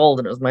 18 years old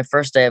and it was my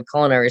first day of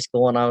culinary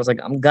school. And I was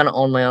like, I'm going to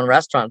own my own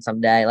restaurant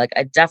someday. Like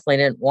I definitely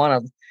didn't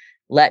want to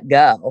let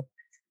go,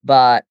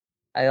 but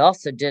I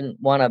also didn't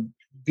want to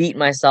beat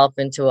myself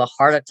into a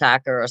heart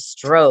attack or a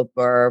stroke,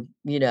 or,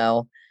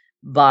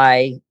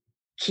 by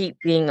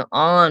keeping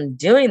on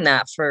doing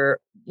that for,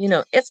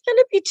 it's going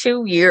to be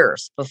 2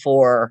 years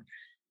before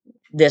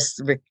this,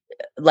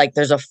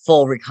 there's a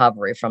full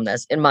recovery from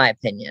this, in my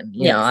opinion.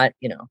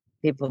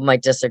 People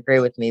might disagree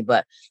with me,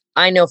 but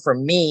I know for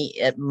me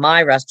at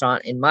my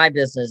restaurant, in my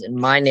business, in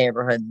my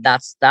neighborhood,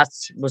 that's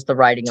was the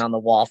writing on the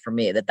wall for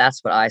me,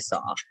 that's what I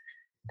saw.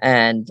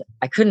 And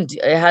I couldn't,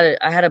 I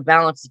had to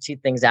balance the two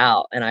things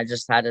out. And I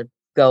just had to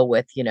go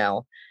with,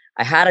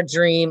 I had a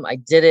dream. I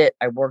did it.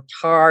 I worked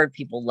hard.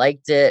 People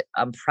liked it.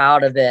 I'm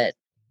proud of it,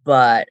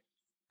 but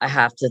I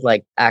have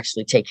to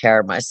actually take care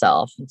of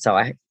myself. And so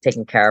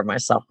taking care of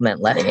myself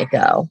meant letting it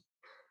go.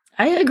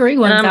 I agree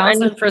And I'm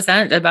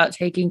 1000% about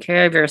taking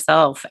care of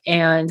yourself.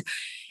 And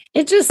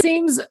it just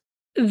seems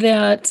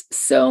that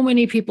so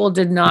many people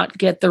did not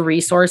get the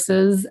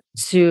resources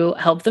to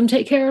help them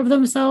take care of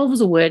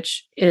themselves,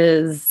 which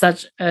is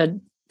such a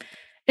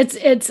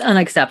it's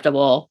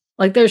unacceptable.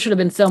 Like there should have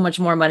been so much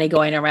more money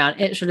going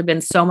around. It should have been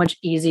so much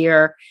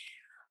easier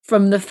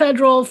from the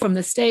federal, from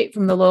the state,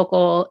 from the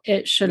local.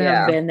 It should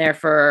have yeah. been there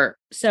for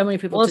so many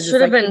people Well, it to just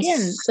should have like been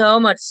again. so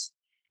much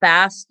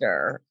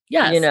faster,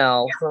 Yes.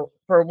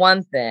 for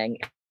one thing.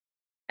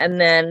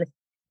 And then,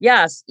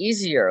 yes,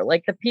 easier.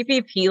 Like the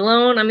PPP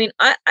loan. I mean,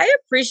 I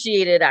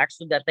appreciated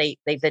actually that they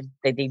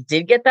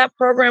did get that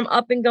program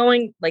up and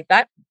going. Like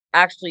that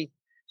actually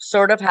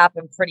sort of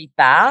happened pretty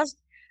fast,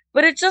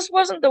 but it just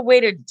wasn't the way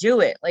to do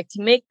it. Like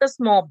to make the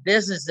small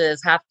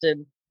businesses have to,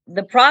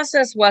 the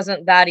process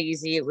wasn't that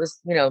easy. It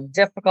was,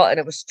 difficult and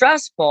it was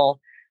stressful.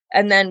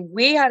 And then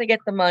we had to get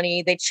the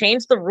money. They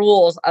changed the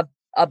rules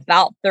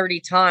about 30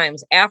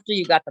 times after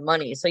you got the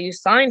money. So you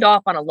signed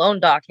off on a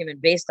loan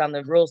document based on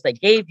the rules they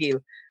gave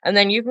you. And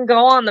then you can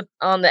go on the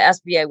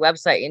SBA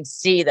website and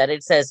see that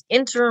it says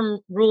interim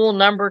rule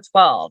number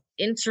 12,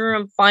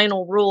 interim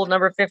final rule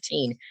number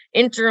 15,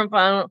 interim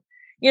final,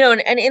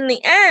 and in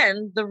the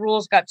end, the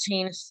rules got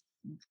changed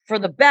for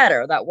the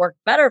better. That worked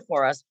better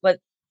for us. But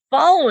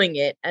following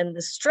it and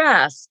the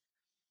stress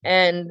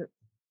and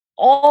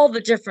all the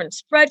different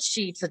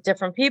spreadsheets that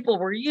different people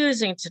were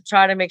using to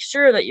try to make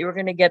sure that you were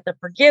going to get the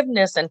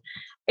forgiveness. And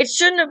it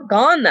shouldn't have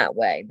gone that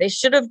way. They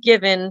should have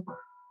given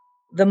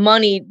the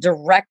money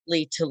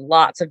directly to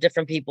lots of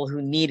different people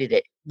who needed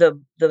it.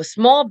 The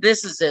small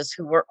businesses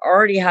who were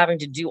already having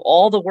to do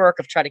all the work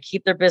of trying to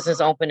keep their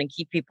business open and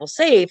keep people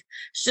safe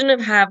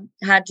shouldn't have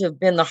had to have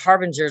been the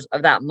harbingers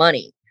of that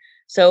money.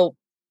 So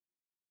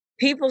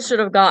people should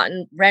have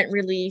gotten rent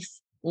relief.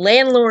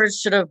 Landlords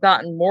should have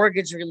gotten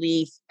mortgage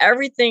relief.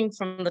 Everything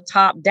from the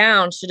top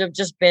down should have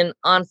just been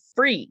on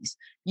freeze.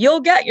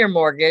 You'll get your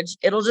mortgage.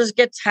 It'll just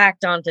get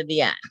tacked on to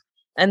the end.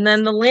 And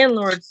then the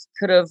landlords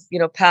could have,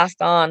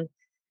 passed on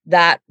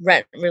that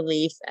rent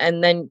relief.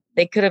 And then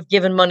they could have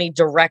given money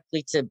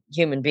directly to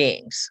human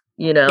beings,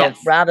 Yes.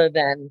 rather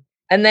than,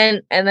 and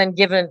then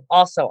given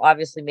also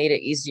obviously made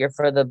it easier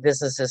for the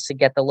businesses to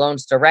get the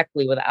loans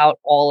directly without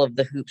all of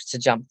the hoops to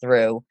jump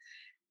through.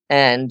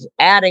 And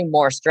adding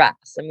more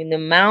stress. I mean, the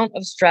amount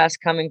of stress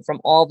coming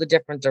from all the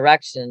different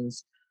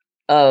directions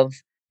of,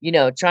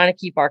 trying to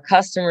keep our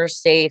customers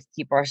safe,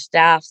 keep our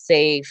staff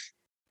safe,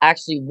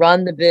 actually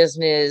run the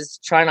business,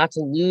 try not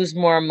to lose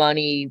more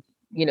money,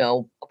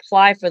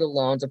 apply for the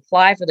loans,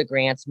 apply for the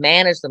grants,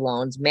 manage the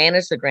loans,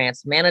 manage the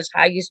grants, manage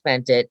how you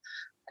spent it,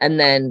 and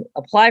then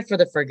apply for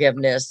the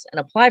forgiveness and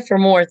apply for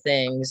more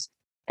things.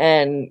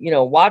 And,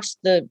 watch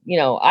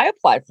I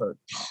applied for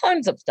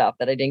tons of stuff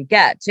that I didn't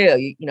get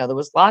too. There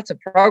was lots of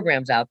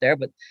programs out there,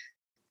 but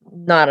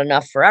not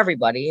enough for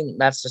everybody. And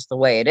that's just the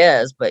way it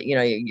is. But,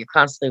 you're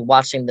constantly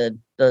watching the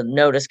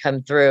notice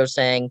come through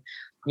saying,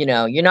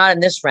 you're not in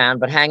this round,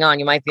 but hang on,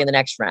 you might be in the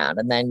next round.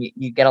 And then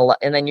you get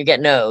and then you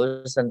get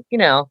no's and,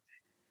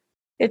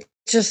 it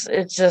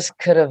just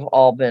could have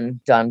all been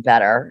done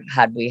better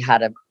had we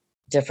had a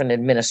different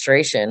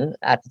administration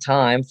at the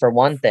time, for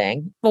one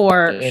thing.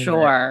 For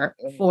sure.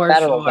 For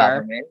federal sure.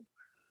 government.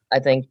 I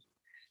think,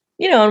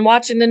 and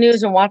watching the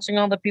news and watching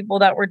all the people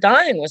that were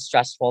dying was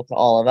stressful to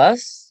all of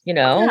us,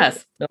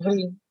 Yes.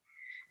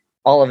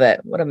 All of it.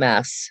 What a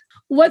mess.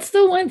 What's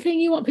the one thing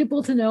you want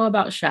people to know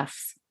about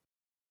chefs?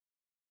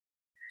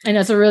 I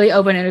know it's a really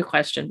open-ended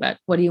question, but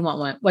what do you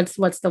want?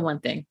 What's the one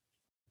thing?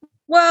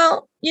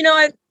 Well,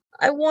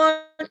 I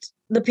want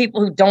the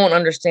people who don't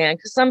understand,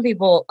 because some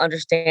people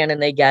understand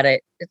and they get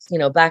it. It's,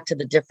 back to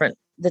the different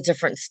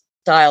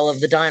style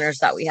of the diners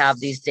that we have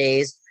these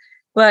days.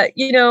 But,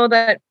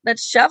 that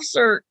chefs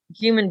are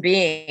human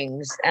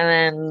beings,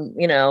 and,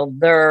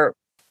 we're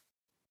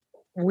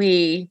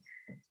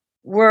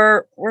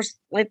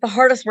like the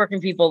hardest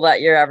working people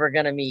that you're ever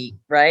going to meet.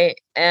 Right.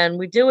 And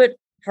we do it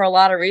for a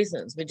lot of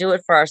reasons. We do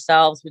it for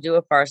ourselves. We do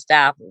it for our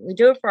staff. We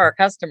do it for our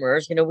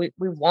customers.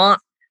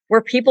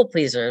 We're people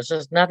pleasers.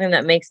 There's nothing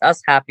that makes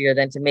us happier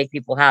than to make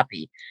people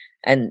happy.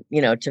 And,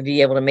 to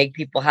be able to make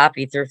people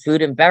happy through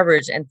food and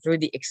beverage and through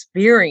the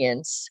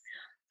experience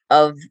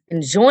of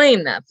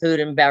enjoying that food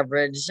and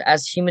beverage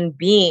as human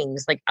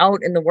beings, like out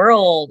in the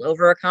world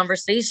over a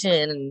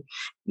conversation and,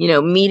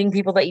 meeting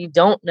people that you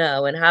don't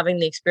know and having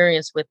the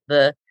experience with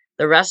the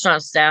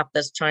restaurant staff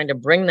that's trying to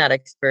bring that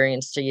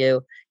experience to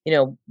you.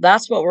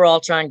 That's what we're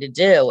all trying to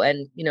do.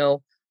 And,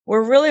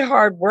 we're really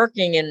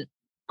hardworking, and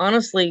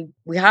honestly,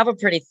 we have a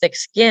pretty thick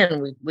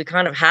skin. We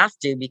kind of have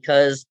to,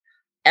 because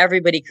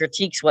everybody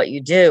critiques what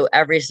you do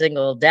every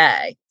single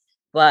day.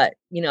 But,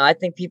 I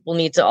think people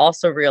need to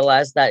also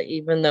realize that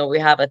even though we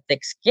have a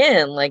thick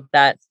skin like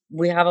that,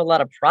 we have a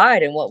lot of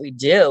pride in what we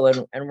do,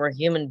 and we're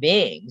human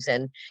beings.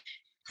 And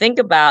think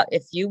about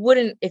if you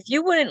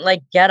wouldn't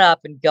like get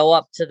up and go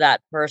up to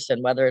that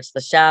person, whether it's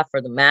the chef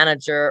or the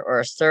manager or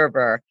a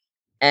server,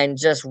 and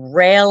just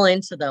rail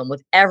into them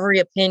with every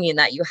opinion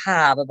that you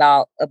have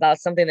about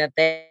something that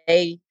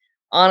they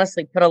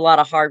honestly put a lot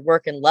of hard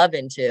work and love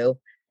into,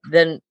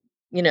 then,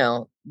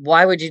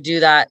 why would you do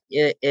that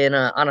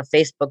on a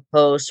Facebook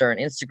post or an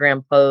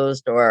Instagram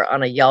post or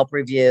on a Yelp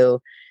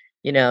review?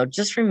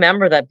 Just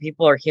remember that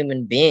people are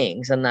human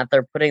beings and that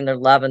they're putting their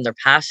love and their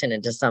passion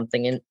into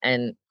something.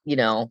 And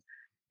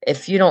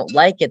if you don't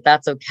like it,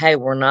 that's okay.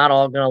 We're not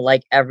all going to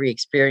like every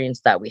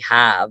experience that we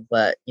have,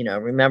 but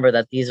remember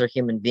that these are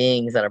human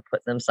beings that are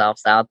putting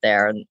themselves out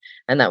there,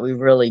 and that we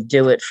really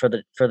do it for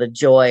the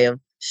joy of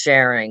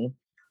sharing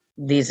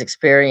these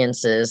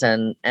experiences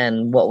and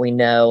what we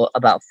know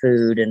about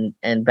food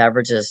and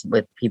beverages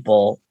with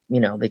people,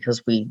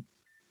 because we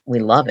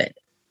love it.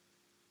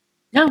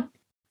 Yeah.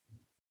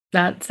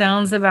 That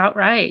sounds about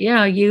right.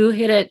 Yeah, you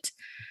hit it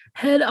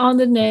head on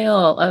the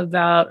nail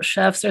about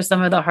chefs are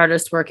some of the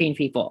hardest working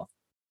people.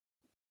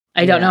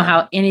 I don't know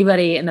how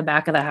anybody in the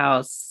back of the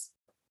house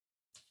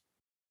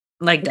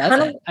does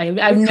it. I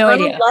have no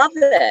idea. Love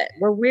it.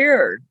 We're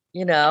weird,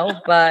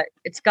 but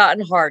it's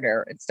gotten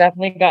harder. It's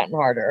definitely gotten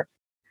harder.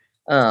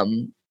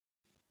 And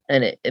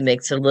it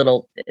makes it a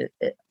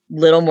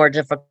little more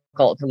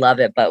difficult to love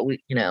it, but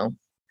we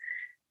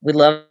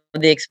love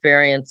the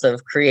experience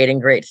of creating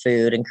great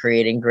food and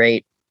creating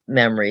great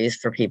memories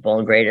for people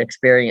and great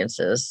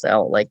experiences.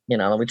 So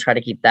we try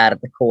to keep that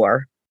at the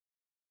core.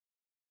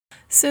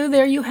 So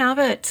there you have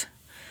it.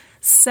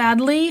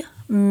 Sadly,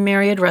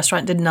 Myriad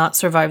Restaurant did not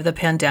survive the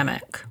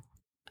pandemic.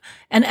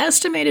 An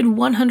estimated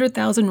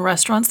 100,000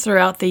 restaurants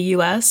throughout the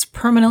U.S.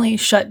 permanently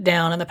shut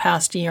down in the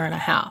past year and a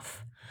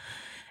half.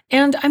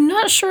 And I'm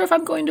not sure if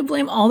I'm going to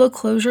blame all the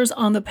closures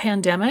on the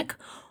pandemic,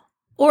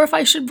 or if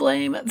I should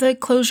blame the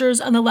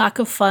closures on the lack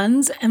of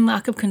funds and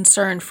lack of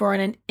concern for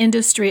an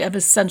industry of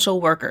essential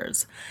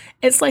workers.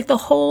 It's like the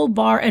whole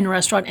bar and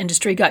restaurant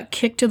industry got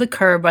kicked to the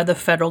curb by the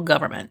federal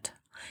government.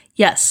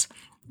 Yes,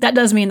 that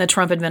does mean the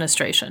Trump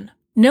administration.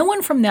 No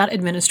one from that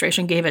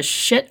administration gave a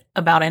shit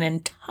about an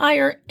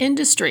entire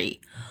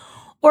industry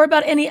or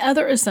about any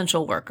other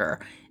essential worker.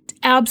 It's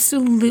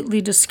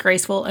absolutely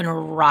disgraceful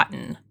and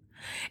rotten.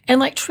 And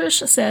like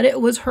Trish said,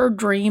 it was her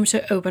dream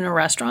to open a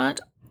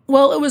restaurant.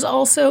 Well, it was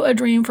also a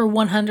dream for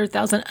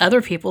 100,000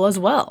 other people as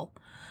well.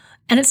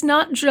 And it's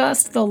not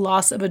just the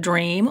loss of a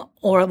dream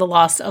or the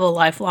loss of a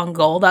lifelong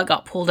goal that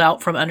got pulled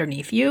out from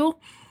underneath you,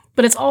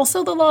 but it's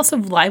also the loss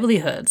of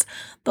livelihoods,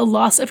 the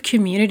loss of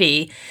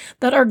community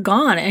that are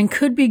gone and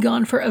could be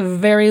gone for a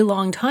very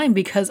long time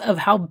because of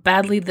how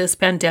badly this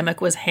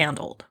pandemic was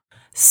handled.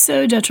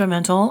 So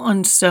detrimental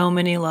on so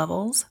many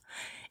levels.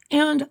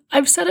 And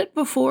I've said it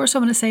before, so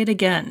I'm going to say it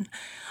again.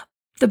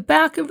 The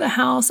back of the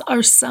house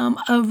are some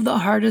of the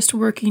hardest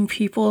working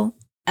people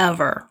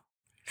ever.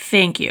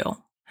 Thank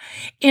you.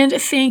 And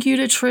thank you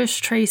to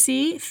Trish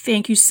Tracy.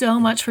 Thank you so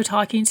much for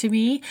talking to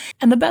me.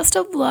 And the best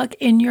of luck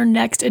in your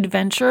next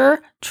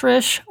adventure.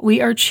 Trish,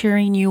 we are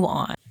cheering you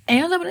on.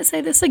 And I'm going to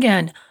say this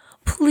again.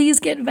 Please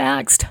get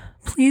vaxxed.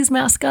 Please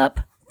mask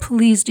up.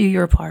 Please do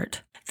your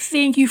part.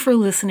 Thank you for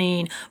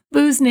listening.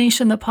 Booze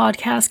Nation, the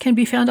podcast, can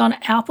be found on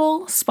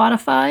Apple,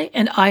 Spotify,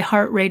 and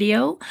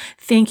iHeartRadio.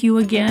 Thank you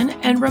again.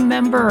 And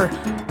remember,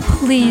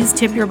 please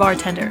tip your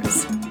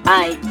bartenders.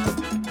 Bye.